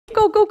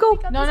go, go,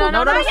 go. No,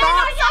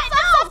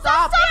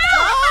 Stop.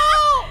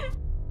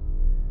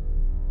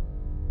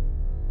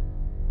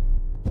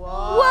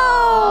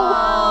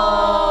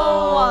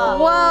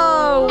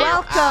 Whoa!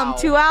 Welcome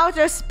to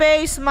outer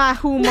space, my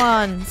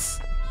humans.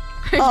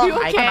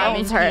 I come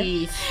in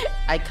peace.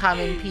 I come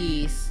in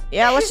peace.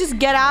 Yeah, let's just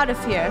get out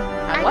of here.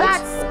 I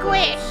got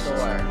squished.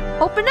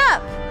 Door. Open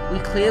up. We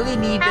clearly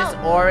need this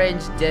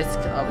orange disc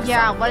of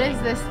Yeah, something. what is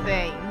this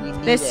thing? We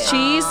need This it.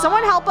 cheese.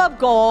 Someone help up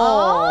gold.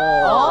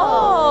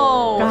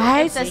 Oh.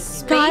 Guys, It's a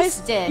space guys.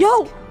 disc.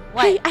 Yo,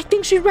 What? hey, I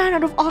think she ran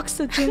out of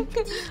oxygen.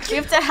 We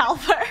have to help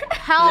her.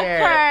 Help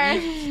Here, her.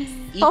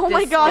 eat Oh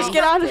my this gosh, space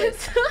get out of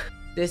disc. it.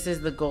 This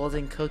is the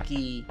golden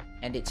cookie,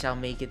 and it shall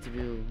make it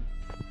through.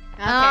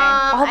 Okay.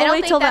 All the I don't way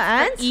think till the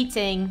that's end? for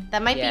eating.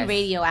 That might Yes. be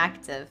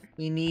radioactive.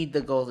 We need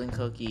the golden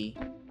cookie.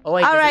 Oh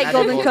wait, All there's right,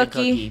 another golden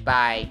cookie.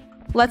 Bye.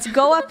 Let's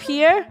go up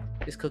here.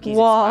 This cookie's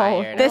Whoa,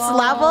 expired. this Whoa.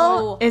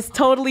 level is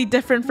totally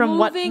different from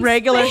what Moving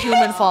regular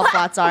human fall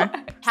flats are.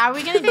 How are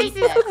we gonna beat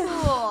this? Cool.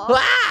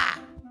 Ah!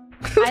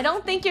 I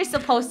don't think you're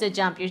supposed to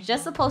jump. You're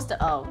just supposed to.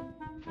 Oh.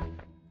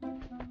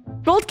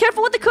 Gold,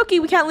 careful with the cookie.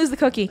 We can't lose the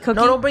cookie. Cookie,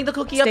 No, don't bring the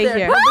cookie Stay up there.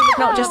 here. Don't bring the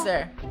No, cookie just- up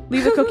there.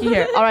 leave the cookie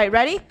here. All right,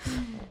 ready?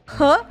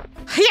 Huh?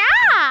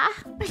 Yeah!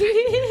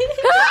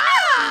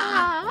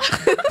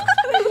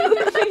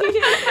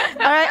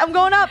 All right, I'm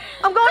going up.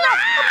 I'm going up.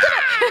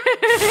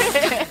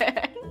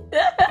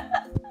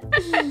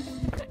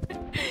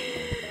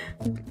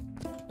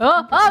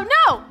 Oh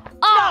no!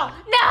 Oh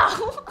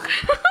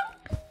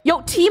no!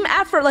 Yo, team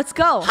effort. Let's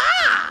go.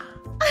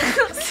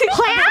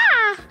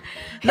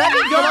 Let me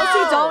For those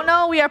who don't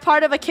know, we are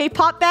part of a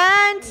K-pop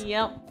band.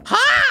 Yep.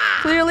 Ha!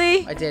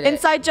 Clearly, I did it.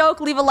 inside joke.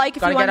 Leave a like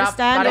if Gotta you get up,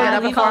 understand. gotta or get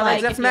up leave before a our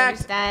legs like get If you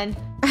smacked. understand.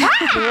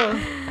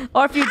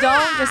 Or if you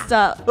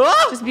don't,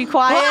 Oh! just be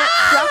quiet.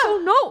 Draco,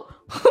 no.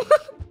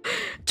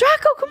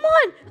 Draco, come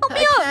on, help me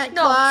I up. can't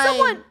No, climb.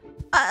 someone.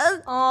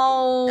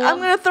 Oh. I'm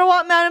gonna throw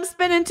up, man. I'm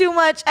spinning too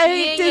much. I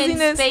hate Being in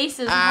dizziness. space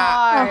is I'm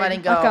hard.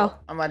 letting Let go. go.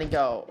 I'm letting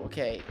go.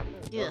 Okay.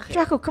 Okay.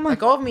 Draco, come on. Let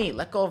go of me.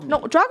 Let go of me.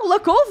 No, Draco,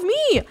 let go of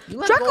me. You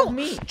let Draco, go of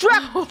me.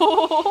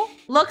 Draco.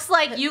 Looks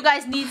like you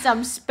guys need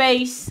some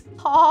space.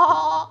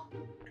 Oh.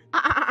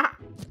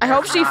 I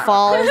hope she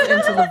falls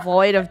into the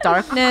void of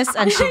darkness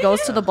and she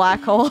goes to the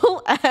black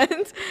hole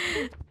and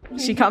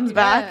she comes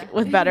back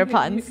with better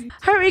puns.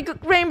 Hurry,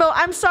 Rainbow.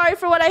 I'm sorry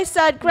for what I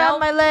said. Grab Nope.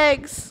 my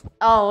legs.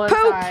 Oh, I'm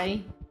Poop.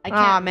 sorry. I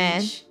can't Aw,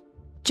 man. reach.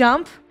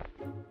 Jump.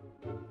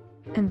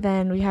 And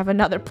then we have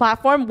another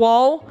platform.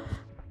 Whoa.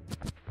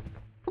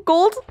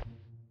 Gold.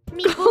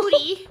 Me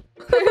booty.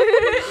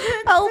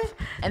 Help.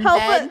 And Help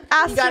then an you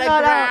gotta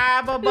astronaut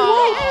out. grab a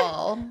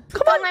ball. Come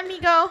Don't on. let me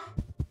go.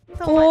 Don't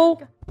let Oh.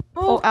 me go.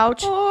 Oh,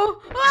 ouch.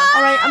 Oh.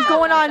 All right, I'm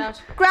going Ouch, on. ouch.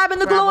 Grabbing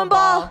the Grab a glowing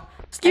ball.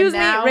 Excuse me.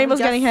 And now Rainbow's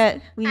we getting just-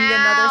 hit. We need Ow.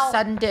 another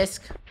sun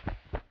disc.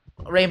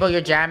 Rainbow,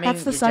 you're jamming.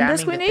 That's the you're sun jamming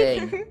disc we the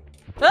need? thing.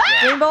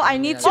 Rainbow, I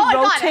need to Oh, I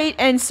got rotate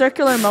in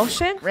circular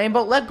motion.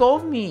 Rainbow, let go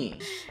of me.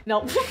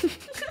 Nope.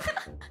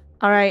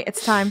 All right,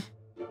 it's time.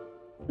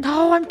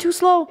 No, I'm too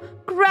slow.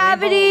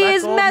 Gravity Rainbow, let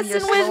is go of me. messing You're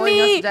with slowing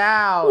me. us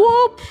down.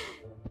 Whoop.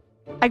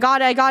 I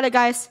got it,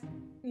 guys.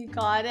 You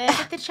got it.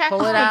 Get the check.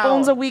 Pull it My out.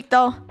 bones are weak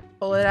though.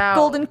 Pull it out.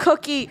 Golden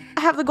cookie.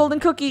 I have the golden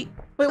cookie.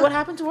 Wait, what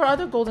happened to our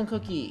other golden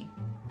cookie?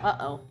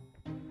 Uh-oh.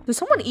 Did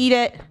someone eat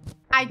it?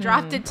 I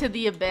dropped it to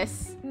the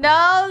abyss.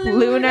 No,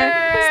 Lunar.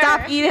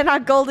 Stop eating our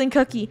golden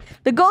cookie.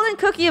 The golden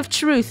cookie of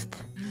truth.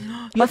 You What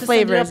have to send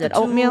flavor up is the it?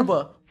 Oatmeal?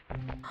 tube.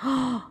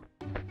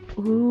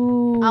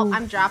 Ooh. Oh,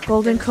 I'm dropping.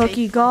 golden this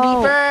cookie, safe.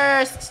 go.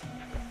 First.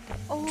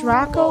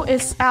 Draco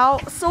is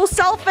out. So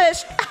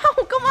selfish.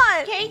 Ow, come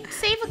on. Okay,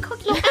 save a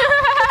cookie.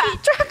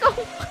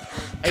 Draco.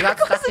 I got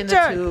Draco's stuck a in the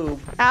jerk. tube.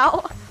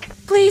 Ow.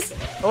 Please.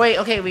 Oh wait,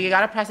 okay, we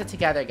gotta press it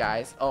together,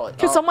 guys. Oh,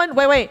 Can oh, someone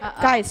wait,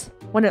 guys.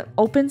 When it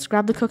opens,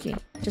 grab the cookie.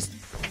 Just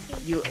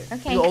you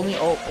Okay. you only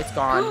it's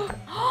gone.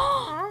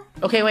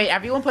 Okay, wait,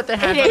 everyone put their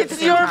hands up at the it's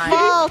same your time.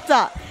 fault.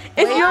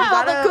 It's Wait, your we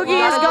fault. gotta- The cookie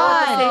we is gotta go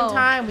at the gone. same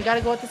time. We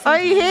gotta go at the same I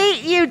time.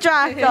 hate you,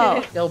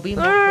 Draco. There'll be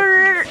more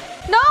cookies.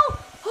 No.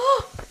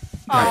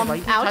 Guys, why are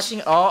you ouch.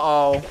 touching?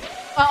 Oh,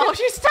 Oh,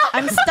 she's stuck.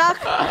 I'm stuck.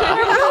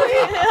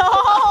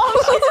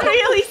 Oh, she's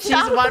really she's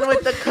stuck. one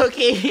with the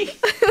cookie.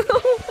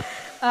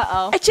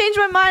 Uh-oh. I changed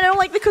my mind. I don't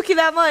like the cookie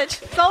that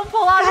much. Don't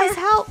pull out Guys, her.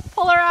 help.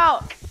 Pull her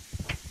out.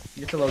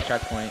 It's a low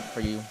checkpoint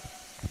for you.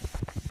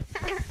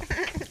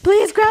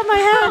 Please grab my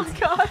hand.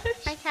 Gosh.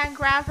 I can't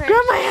grab her.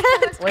 Grab my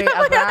hand. Wait,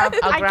 I'll grab.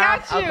 I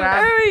got you.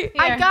 Hurry.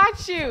 I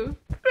got you.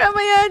 Grab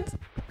my hand.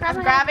 Grab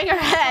I'm grabbing her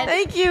head.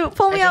 Thank you.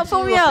 Pull me I out. think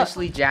Pull you me out.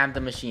 officially jammed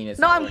the machine. Is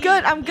No, all I'm it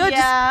good. is. I'm good.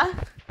 Yeah.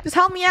 Just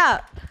help me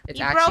out. It's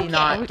You actually broke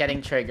not it.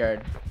 getting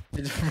triggered.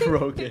 It's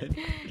broken.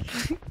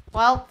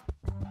 Well.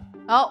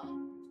 Oh.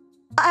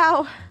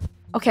 Ow.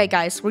 Okay,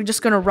 guys, we're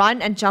just gonna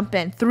run and jump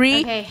in.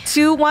 3, Okay.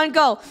 2, 1,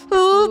 go.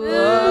 Oop.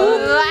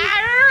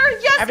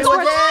 Yes,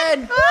 Everyone's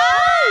in.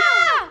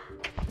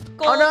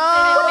 Gold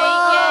no! didn't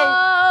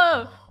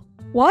make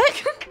it.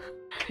 What?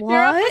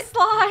 You're up What? the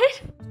slide.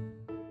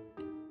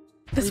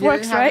 This We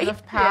works, didn't have right?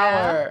 enough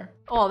power.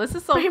 Oh, this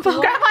is so Rainbow. cool.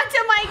 Grab onto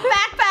my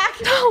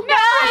backpack. No,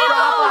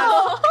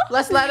 Stop us.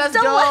 Let's let us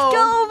Don't go. let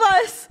go of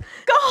us.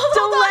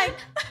 Don't let.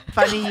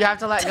 Funny, you have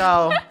to let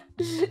go.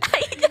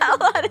 I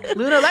can't let it.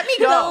 Luna, let me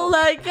go. Don't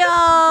let go.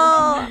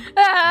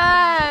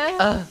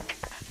 Ah.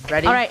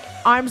 Ready? All right,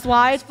 arms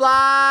wide.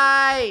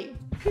 Fly.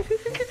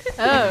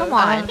 Oh. Come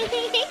on.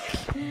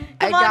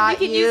 Come on, we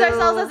can use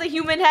ourselves as a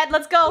human head.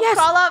 Let's go. Yes.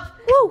 Crawl up.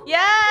 Woo.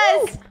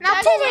 Yes. Now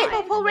Did pull it.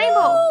 rainbow. Pull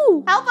rainbow.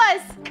 Woo. Help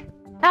us.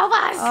 Help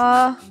us.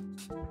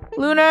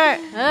 Lunar.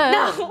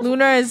 no.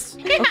 Lunar is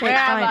okay. Where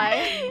am Fine.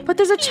 I? But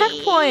there's a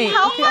checkpoint.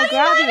 Help Okay, I'll us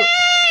grab you. already.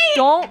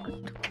 Don't.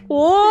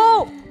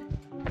 Whoa.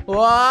 Whoa.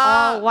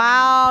 Oh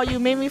wow! You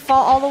made me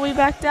fall all the way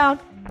back down.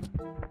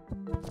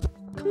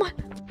 Come on,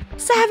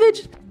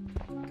 savage.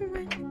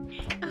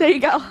 There you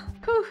go.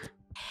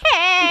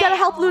 Hey. You gotta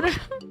help Luna.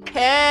 Help.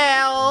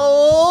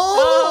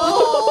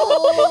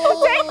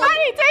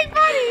 Take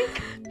money.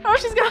 Oh,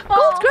 she's gonna fall.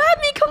 Gold, grab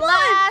me. Come on.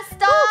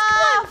 Blast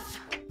off.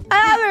 I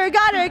have her.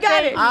 Got her.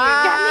 Got her.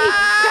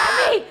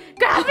 Ah.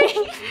 Grab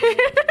me.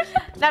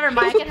 Never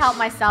mind. I can help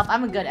myself.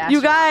 I'm a good astronaut.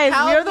 You guys,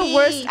 Help we are the me.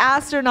 worst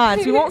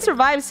astronauts. We won't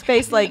survive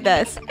space like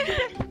this.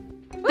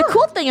 The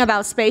cool thing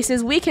about space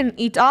is we can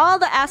eat all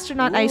the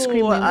astronaut ice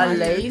cream we Ooh, a want.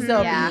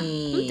 laser Yeah.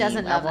 beam. Who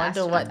doesn't love I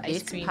wonder what astronaut ice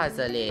this cream?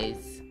 puzzle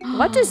is.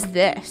 What is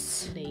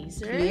this?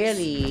 Lasers.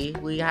 Clearly,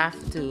 we have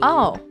to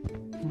Oh,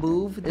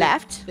 move the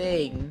Left.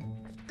 thing.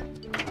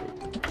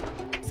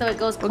 So it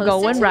goes We're closer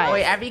going to right.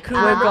 Wait, every crew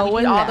We're member, we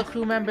going need all left. the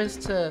crew members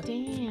to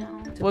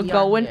Damn. we're be on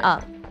going here.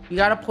 up. You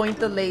gotta point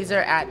the laser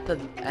at the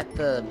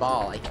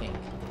ball, I think.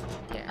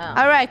 Yeah.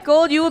 All right,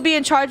 Gold, you will be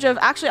in charge of.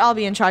 Actually, I'll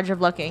be in charge of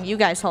looking. You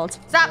guys hold.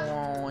 Stop.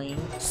 Boing.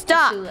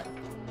 Stop.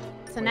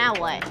 So now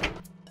what?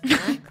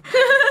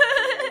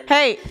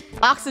 Hey,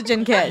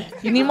 oxygen kid.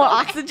 You need more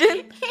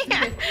oxygen?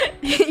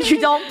 You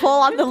don't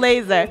pull on the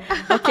laser.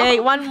 Okay,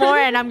 one more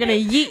and I'm gonna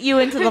yeet you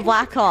into the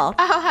black hole.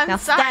 Oh, I'm Now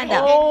sorry. stand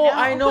up. Oh,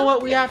 I know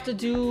what we have to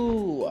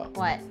do.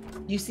 What?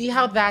 You see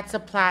how that's a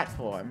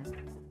platform?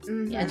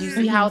 Yes. And you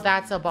see how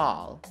that's a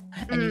ball?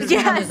 And you see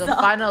how there's a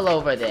funnel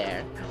over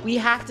there? We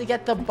have to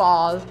get the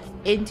ball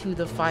into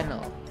the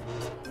funnel.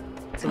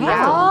 So we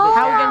have to move it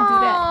How are we down. gonna do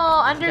that?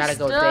 Oh, Gotta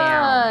understood.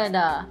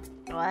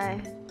 go What?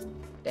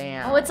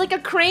 Damn. Oh, it's like a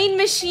crane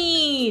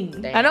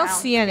machine. Damn. I don't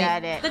see any.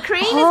 Get it. The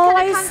crane Oh, is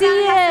gonna I come see down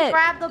and have it. to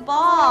grab the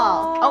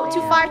ball. Oh,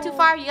 too far, too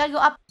far. You gotta go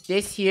up.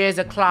 This here is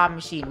a claw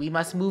machine. We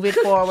must move it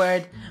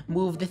forward,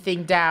 move the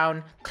thing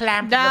down,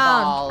 clamp Down. the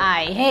ball.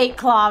 I hate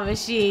claw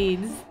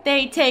machines.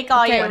 They take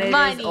all Okay, your When it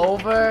money. is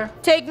over,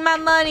 Take my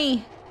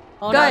money.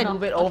 Oh, Good.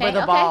 move it over Okay, the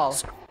okay. ball.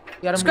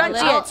 You gotta move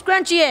Scrunchy it.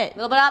 Scrunchy it.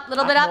 Little bit up,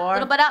 little bit up, more,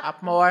 little bit up.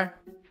 Up more.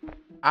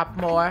 Up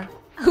more.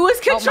 Who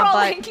is Oh, my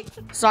controlling?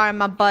 butt. Sorry,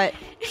 my butt.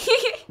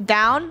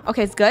 Down.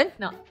 Okay, it's good.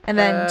 No. And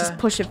then just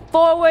push it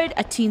forward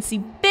a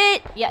teensy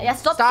bit. Yeah,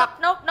 stop, Stop.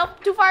 Nope, nope.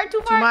 Too far, too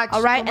Too far. much.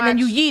 All right, too and then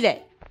you much. yeet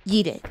it.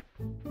 Yeet it.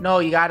 No,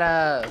 you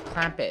gotta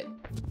clamp it.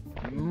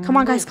 Come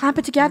on, guys, clamp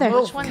it together.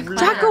 Move. Which one is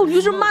Draco,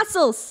 use your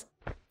muscles.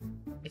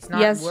 It's not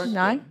Yes, working.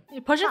 none.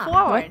 You push it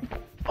forward.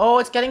 Oh,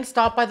 it's getting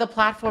stopped by the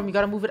platform. You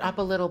gotta move it up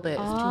a little bit.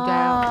 It's too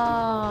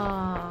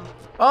down.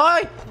 Oh.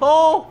 Oi!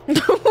 Oh!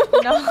 No.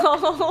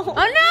 Oh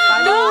I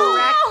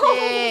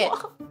wrecked it.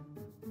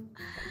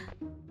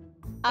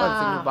 Oh,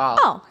 it's a new ball.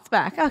 Oh, it's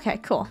back. Okay,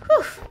 cool.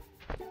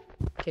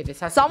 Okay, this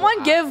has Someone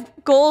to go up.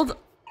 give Gold.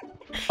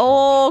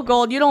 Oh,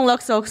 Gold, you don't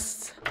look so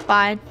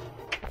fine.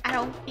 I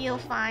don't feel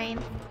fine.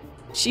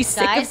 She's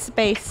sick of Guys?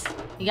 space.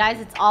 You guys,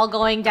 it's all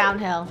going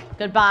downhill.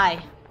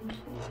 Goodbye.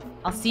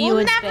 I'll see you We'll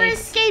in never space.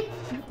 escape.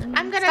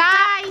 I'm gonna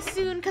die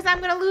soon because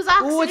I'm gonna lose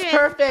oxygen. Ooh, it's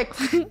perfect.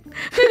 Move.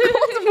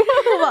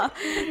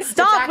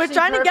 Stop, we're It's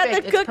trying to get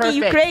actually the perfect. cookie. It's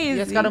You perfect. crazy. You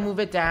just gotta move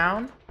it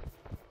down.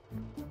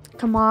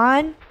 Come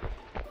on.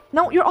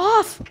 No, you're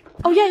off.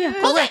 Oh, yeah.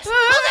 Close it!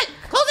 Close it!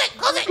 Close it!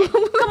 Close it!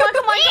 Come on.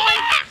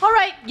 All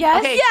right.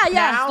 Yes. Okay, yeah,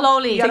 now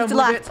slowly. You gotta Take to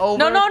move left. it over.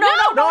 No.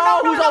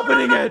 Who's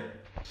opening it?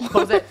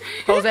 Close it.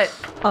 Close it.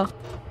 Oh.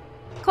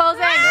 Close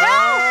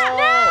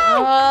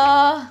it.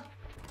 No.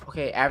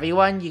 Okay,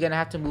 everyone, you're gonna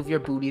have to move your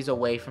booties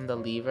away from the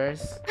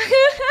levers.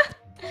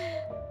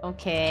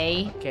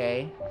 Okay.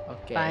 Okay.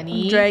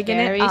 Bunny. dragging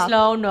it very up.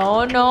 slow.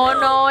 No. It's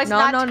No,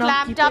 not no.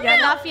 clamped Keep up it in.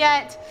 enough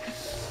yet.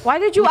 Why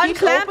did you Keep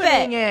unclamp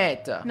opening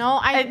it? it. No,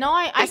 I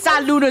I saw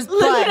Luna's butt.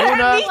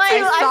 Luna, Me too. I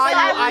saw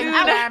I you saw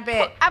unclamp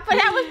it. But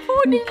I was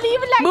pulling it,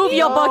 leave it like Move this.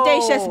 your No,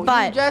 bodacious you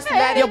butt. just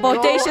let Your it go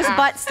bodacious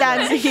butt after.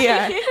 stands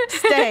here.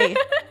 Stay.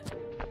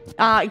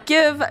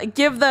 Give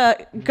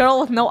the girl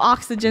with no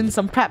oxygen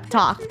some prep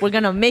talk. We're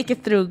gonna make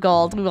it through,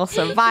 Gold. We will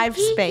survive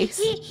space.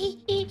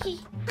 You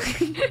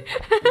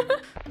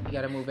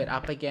gotta move it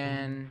up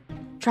again.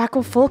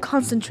 Draco, full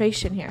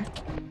concentration here.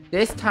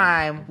 This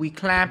time, we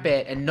clamp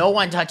it and no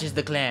one touches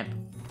the clamp.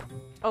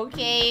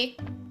 Okay.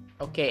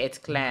 Okay, it's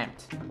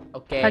clamped.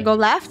 Okay. I go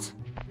left.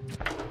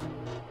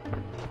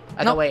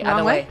 Other Nope, way, wrong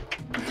other way.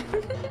 way.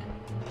 Good.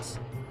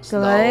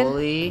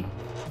 Slowly.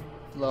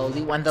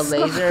 When the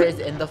laser is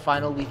in the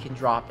funnel, we can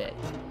drop it.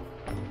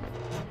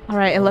 All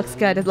right, it looks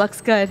good. It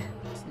looks good.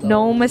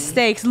 No Slowly.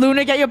 mistakes.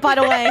 Luna, get your butt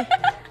away.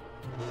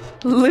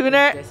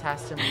 Lunar, This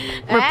has to move.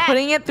 we're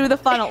putting it through the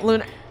funnel.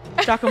 Lunar,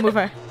 Draco, move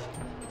her.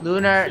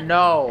 Lunar,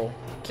 no.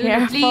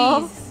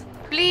 Careful.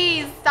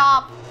 Please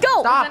stop.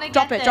 Go. Stop.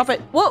 Drop it. Drop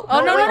it. Whoa.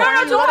 Oh, no.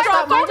 Too Don't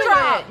far.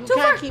 drop. You Too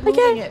can't far. keep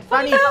moving it.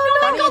 Funny,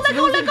 it's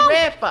losing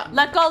grip.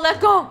 Let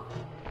go.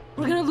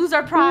 We're gonna lose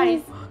our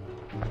prize.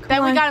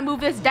 Then we on. gotta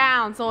move this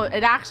down so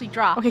it actually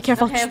drops. Okay,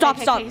 careful. Stop.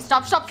 Stop.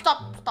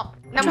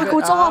 Now Draco, move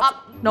it's it off.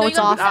 up. No, it's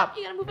off. Up.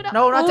 You gotta move it up.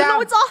 No, not Oh, down.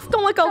 no, it's off.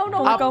 Don't let go.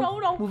 Don't let go.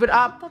 No. Move it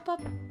up.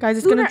 Guys,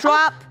 it's gonna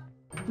drop.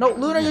 No,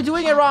 Lunar, you're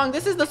doing it wrong.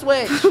 This is the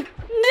switch.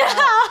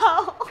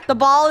 No. The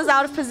ball is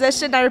out of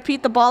position. I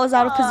repeat, the ball is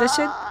out of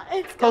position.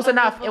 It's Close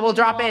gonna enough. be It will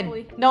drop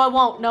wobbly. in. No, it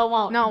won't. No, it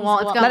won't. No, it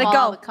won't. It's gonna Let it fall go.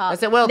 on the cup.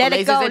 Yes, it will. Let The it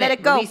laser's go, in let it.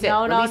 it go. Release it.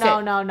 No. Release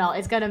it. No.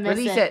 It's gonna miss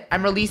Release it.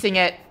 I'm releasing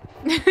it.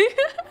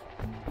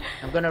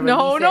 I'm gonna release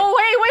No, it.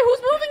 wait,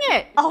 who's moving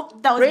it? Oh,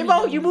 that was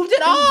Rainbow, me. you moved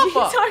it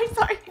off.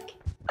 Sorry.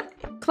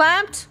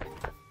 Clamped.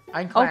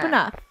 Unclamp. Open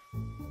up.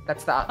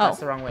 That's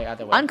the wrong way.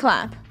 Other way.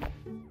 Unclamp.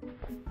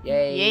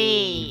 Yay.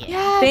 Yay.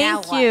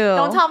 Thank what? you.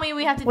 Don't tell me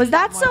we have to. Was do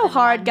that more so than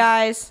hard, once.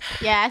 guys?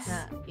 Yes.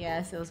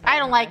 Yes, it was. I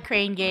don't like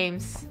crane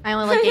games. I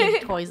only like game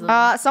toys.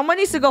 Someone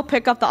needs to go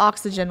pick up the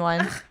oxygen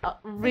one.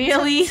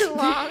 Really? Too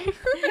long.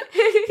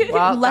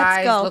 Well, Let's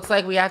guys, go. looks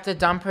like we have to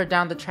dump her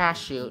down the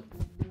trash chute.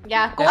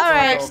 Yeah. Go That's All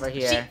right. over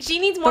here. She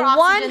needs The more one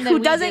oxygen than who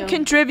we doesn't do.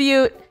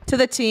 contribute to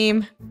the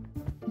team.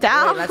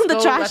 Down Wait, the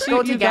trash let's chute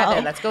go you together.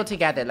 go. Let's go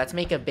together. Let's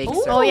make a big Ooh,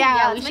 circle. Oh,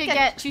 yeah, we let's should make a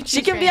get- choo-choo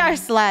She can be our train.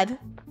 sled.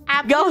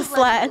 Go,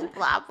 sled.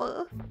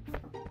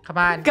 Come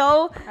on. Go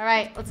All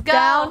right, let's go.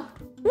 down.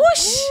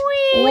 Whoosh.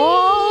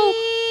 Whoa.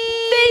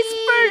 Face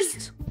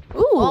first.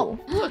 Ooh.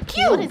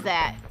 What is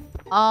that?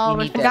 Oh, You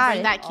we're need gonna this. Got bring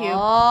it. that cube.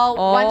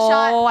 Oh, one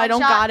shot. I don't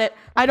got it.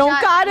 I don't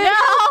shot. got it.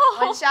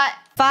 No. One shot.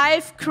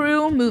 5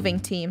 crew moving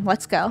team.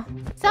 Let's go.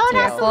 Someone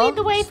has to Careful. lead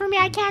the way for me.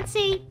 I can't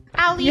see.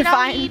 I'll lead. You're I'll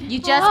fine. lead. You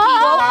just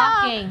keep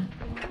walking.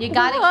 You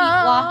gotta keep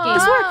walking.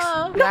 This works.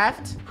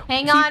 Left.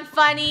 Hang on,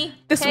 Funny.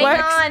 This Hang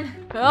works. on.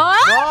 Whoa.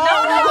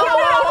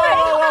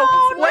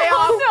 Way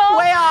off.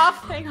 Way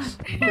off.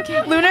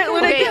 Lunar,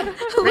 Okay.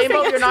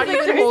 Rainbow, you're not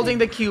even holding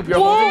the cube. You're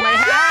holding my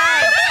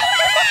hand.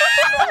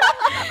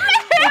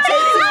 You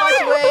take too much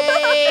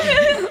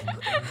weight.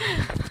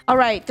 All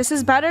right, this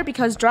is better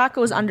because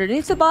Draco is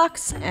underneath the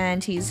box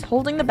and he's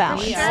holding the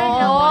balance. We Oh,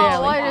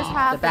 are what is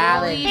happening?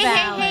 balance.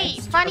 Hey,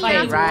 funny. Okay,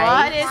 I'm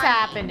right. What is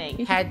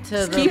happening? Head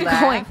to the Keep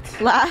left. going.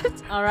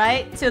 Left. All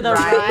right, to the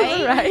Right.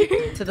 right. Right.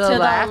 To the To the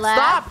left.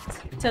 left.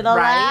 Stop. To the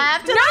Right.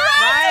 left. To the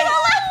Right.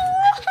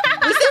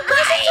 We said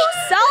this is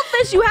so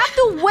selfish. You have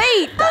to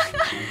wait.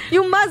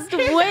 You must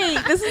wait.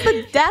 This is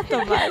the death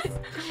of us.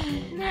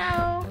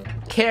 No.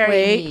 Carry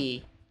Wait.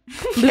 me.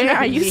 Lunar,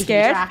 are you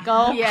scared?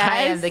 Draco. Yeah.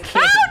 I am the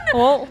king.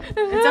 Oh. It's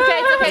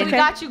okay. We Okay.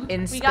 got you.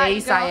 In we got you,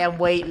 space, I girl. am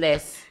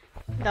weightless.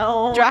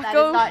 No, Draco? that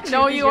is not true,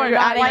 No, 'cause you are you're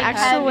not adding quite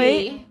extra heavy.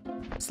 weight.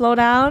 Slow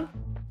down.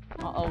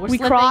 Uh-oh, we're We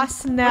slipping.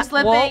 cross now. We're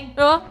slipping.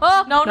 No,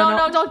 No, no,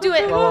 no. don't do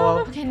it. Whoa, whoa,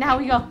 whoa. Okay, now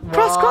we go.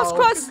 Cross, cross, Whoa.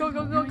 cross. Go.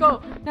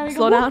 Now we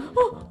Slow go. down.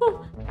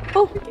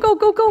 Oh, go,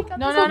 go, go.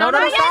 No, No,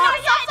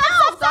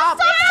 stop.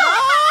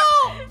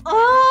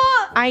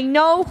 Oh, I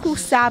know who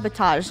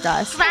sabotaged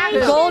us.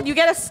 Draco. Gold, you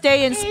gotta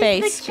stay in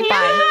space. King.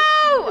 Bye.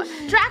 No.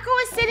 Draco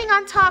was sitting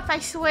on top. I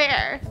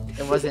swear.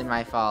 It wasn't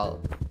my fault.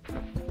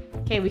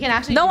 Okay, we can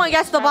actually. No do one this.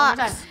 gets the Try one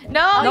box. more time.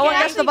 No, No we one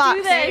can gets the actually box.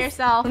 do Say this.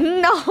 yourself.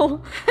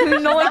 No,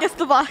 no one gets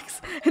the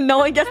box. No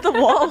one gets the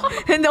wall.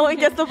 And no one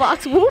gets the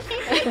box. Whoop.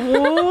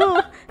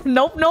 Whoop.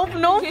 Nope, nope,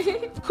 nope.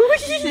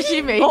 Did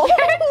she make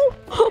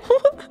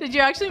it? Did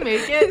you actually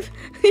make it?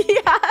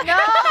 Yeah.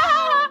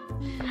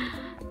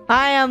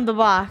 I am the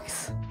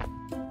box.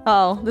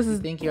 Oh, this is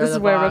Think you're this the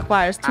is where it box?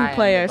 requires two I am the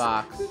players.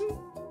 box.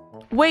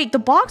 Wait, the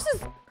box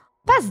is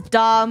that's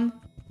dumb.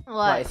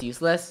 What? It's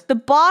useless. The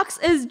box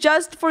is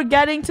just for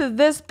getting to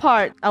this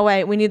part. Oh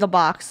wait, we need the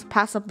box.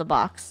 Pass up the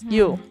box.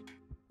 You.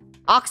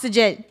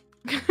 Oxygen.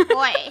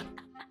 Boy.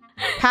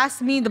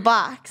 Pass me the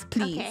box,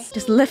 please. Okay.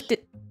 Just lift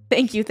it.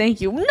 Thank you,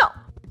 thank you. No.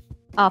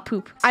 Ah,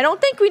 poop. I don't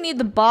think we need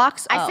the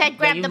box. I Oh. said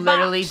grab You the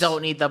literally box.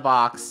 don't need the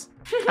box.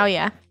 Oh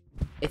yeah.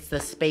 It's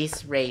the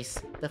space race.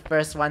 The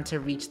first one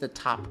to reach the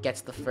top gets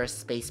the first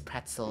space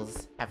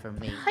pretzels ever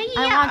made.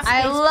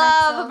 I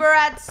love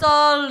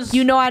pretzels.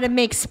 You know how to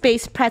make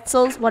space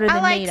pretzels? What are they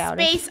I like made out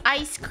space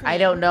ice cream. I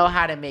don't know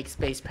how to make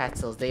space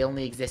pretzels. They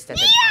only exist at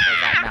the top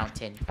of that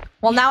mountain. of?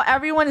 Well, now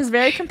everyone is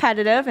very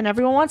competitive and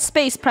everyone wants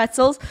space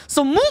pretzels.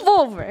 So move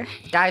over.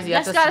 Guys, you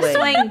have Just to gotta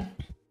swing. swing.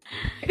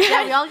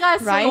 Yeah, we all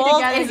gotta Right? swing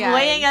Gold together, is guys.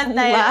 weighing us down.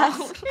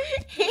 Left.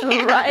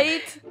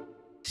 Right.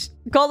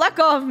 Go let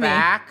go of me.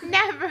 Back.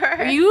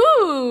 Never.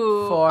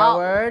 You.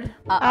 Forward. There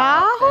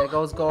Ow.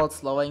 goes Gold,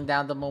 slowing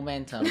down the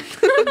momentum.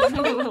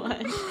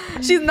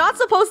 She's not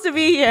supposed to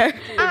be here.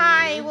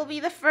 I will be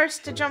the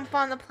first to jump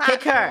on the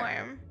Kick her.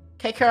 platform.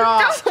 Kick her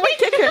off. Someone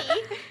kick her.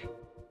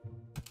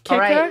 All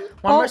right. her?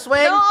 One Oh, more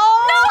swing. No,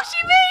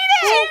 she made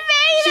it.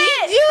 She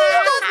made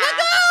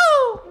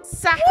it.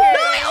 Sucker. No,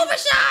 I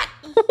overshot.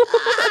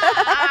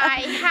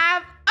 I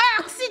have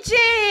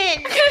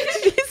oxygen.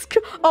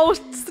 Oh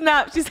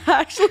snap! She's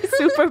actually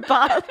super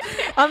buff.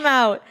 I'm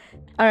out.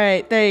 All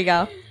right, there you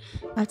go.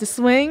 I have to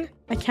swing.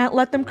 I can't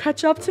let them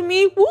catch up to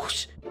me.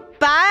 Whoosh.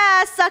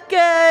 Bye,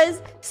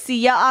 suckers. See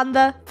ya on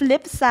the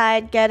flip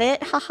side. Get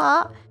it?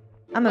 Haha.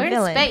 I'm a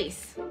villain.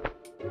 Space.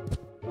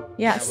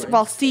 Yes.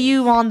 Well, see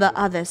you on the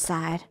other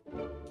side.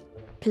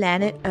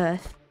 Planet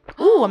Earth.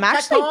 Ooh, I'm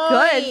actually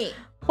good.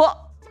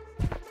 Well,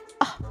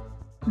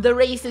 the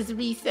race is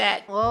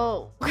reset.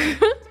 Whoa.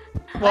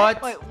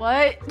 What? Wait,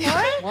 what?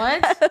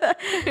 What?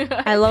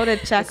 I loaded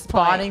The checkpoint.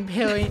 spawning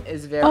point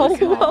is very Oh,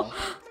 small. whoa.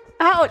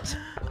 Ouch.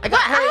 I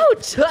got hurt.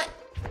 Ouch. Hut.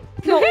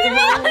 No.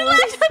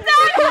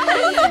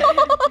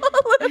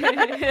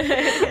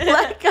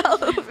 Let go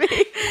of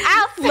me.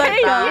 Let go.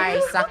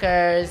 Bye,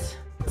 suckers.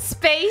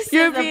 Space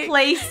You're is a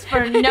place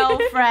for no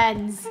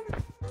friends.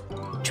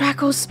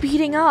 Draco's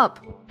speeding up.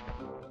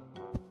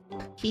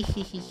 Hey,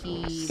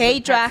 Hey,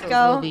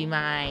 Draco. Will be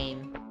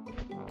mine.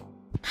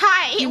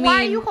 Hi, You why are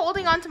mean- you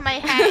holding on to my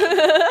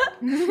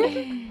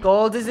head?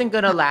 Gold isn't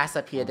gonna last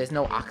up here. There's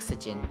no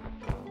oxygen.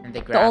 And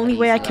The only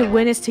way I gravity's can low.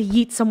 win is to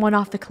yeet someone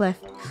off the cliff.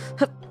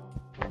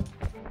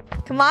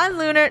 Come on,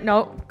 Lunar.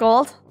 No,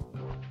 Gold.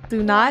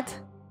 Do not.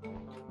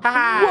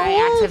 Haha, I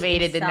Whoa.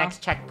 activated the So-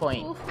 next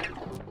checkpoint.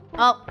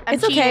 Oh, I'm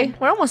It's okay. cheating.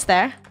 We're almost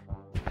there.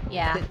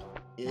 Yeah.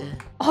 Ugh.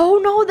 Oh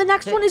no, the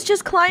next one is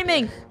just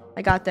climbing.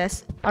 I got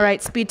this. All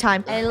right, speed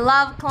time. I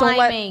love Don't let-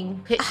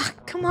 climbing. Ah,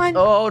 come on.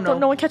 Oh, no. Don't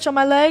no one catch on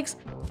my legs.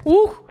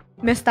 Ooh,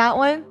 missed that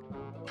one.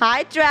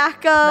 Hi,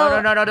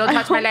 Draco. No, don't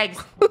touch my legs.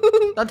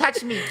 Don't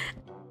touch me.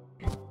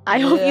 I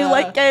hope you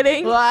like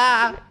getting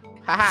Wah.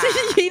 Haha.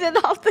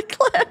 yeeted off the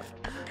cliff.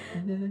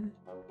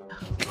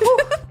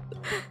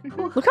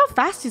 Look how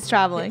fast he's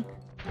traveling.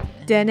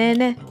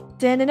 Da-na-na,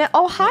 da-na-na.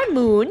 Oh, hi,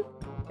 moon.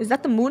 Is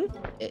that the moon?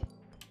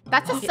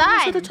 That's a It's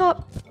at sign. the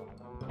top.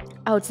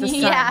 Oh, it's the sun.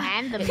 Yeah.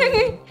 And the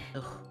moon.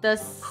 The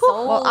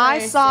solar Well, I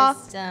saw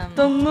system.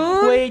 the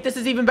moon. Wait, this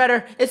is even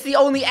better. It's the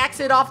only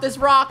exit off this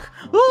rock.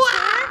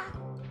 Wah.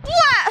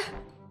 What?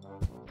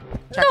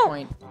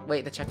 Checkpoint.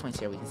 Wait, the checkpoint's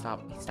here. We can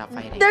stop. We can stop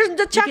fighting. There's the We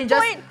can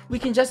just- checkpoint. We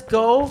can just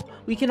go.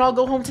 We can all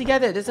go home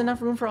together. There's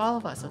enough room for all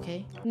of us,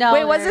 okay? No,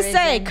 Wait, what does there it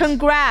say? isn't.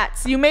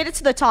 Congrats. You made it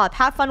to the top.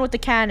 Have fun with the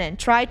cannon.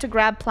 Try to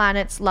grab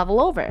planets level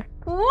over.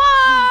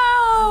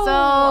 Whoa!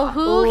 So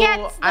who Ooh,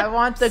 gets the I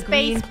want the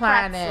space green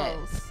planet.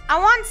 pretzels? I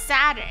want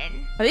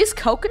Saturn. Are these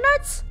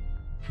coconuts?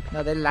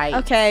 No, they're light.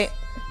 Okay.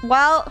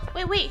 Well,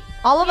 Wait.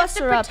 all of We us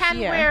have are to up pretend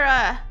here.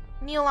 we're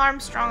Neil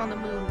Armstrong on the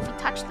moon. We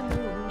touch the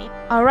moon.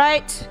 All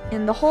right.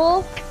 In the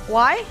hole.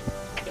 Why?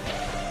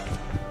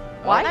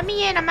 Why? Let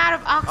me in. I'm out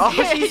of Oh,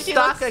 oxygen. she's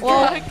stuck again.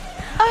 Whoa.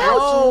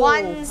 Oh.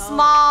 One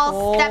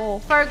small Oh. step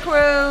for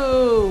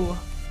Krew.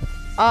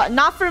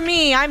 Not for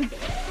me. I'm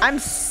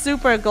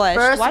super glitched.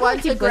 First Why do I one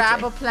to keep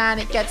grab glitching? a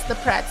planet gets the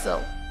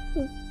pretzel.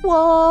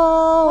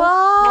 Whoa.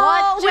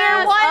 What we're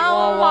just- one.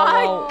 oh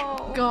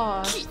my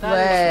God.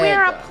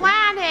 We're a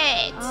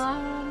planet.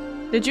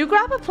 Did you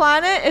grab a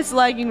planet? It's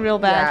lagging real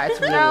Yeah, bad. it's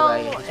really No,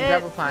 light. Did you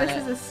grab a planet?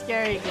 This is a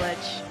scary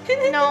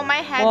glitch. No, my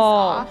head's Whoa.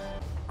 off.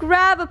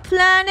 Grab a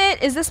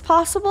planet. Is this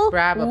possible?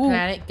 Grab a Ooh.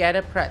 planet, get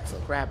a pretzel.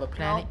 Grab a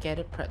planet, get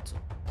a pretzel.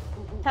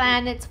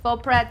 Planets for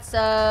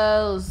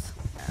pretzels.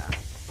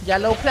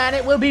 Yellow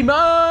planet will be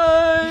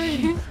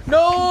mine!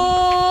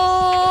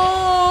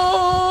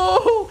 No!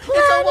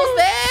 It's almost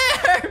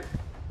there!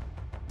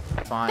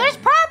 Fine. There's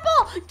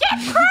purple!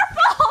 Get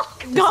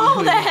purple!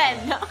 Go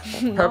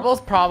then!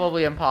 Purple's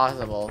probably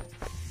impossible.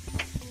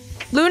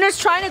 Luna's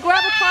trying to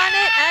grab a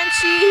planet and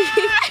she...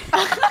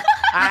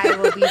 I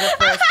will be the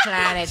first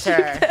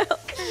planeter.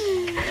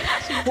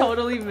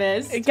 Totally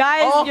missed.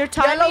 Guys, Oh, your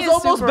timing yellow's is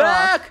almost super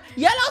back! off.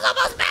 Yellow's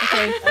almost back!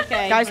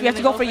 Okay, Guys, we we're have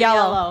to go gonna for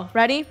yellow.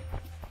 Ready?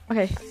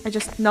 Okay,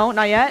 no,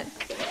 not yet.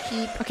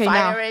 Keep Okay,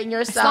 now. firing Go,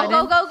 yourself.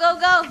 go, go, go,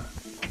 go.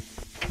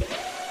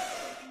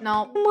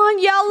 No. Come on,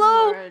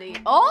 yellow.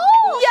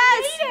 Oh,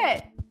 Yes! she made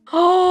it.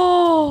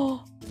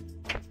 Oh,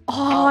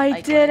 I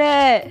I did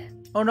it.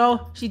 Oh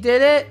no, she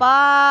did it?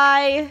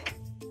 Bye.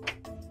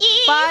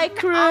 Bye,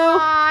 Krew.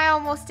 I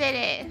almost did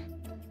it.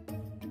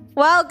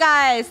 Well,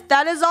 guys,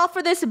 that is all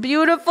for this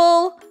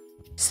beautiful,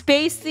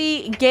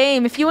 spacey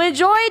game. If you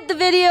enjoyed the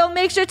video,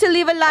 make sure to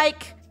leave a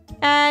like.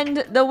 And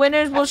the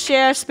winners will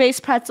share space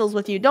pretzels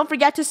with you. Don't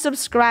forget to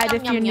subscribe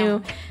if Yum, you're yum, new.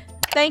 yum.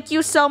 Thank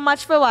you so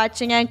much for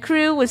watching. And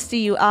Krew will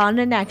see you on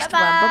the next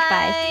one.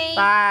 Bye-bye.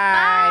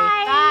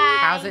 Bye. Bye.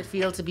 How's it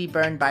feel to be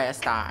burned by a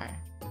star?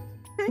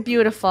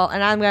 Beautiful.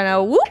 And I'm going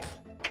to whoop.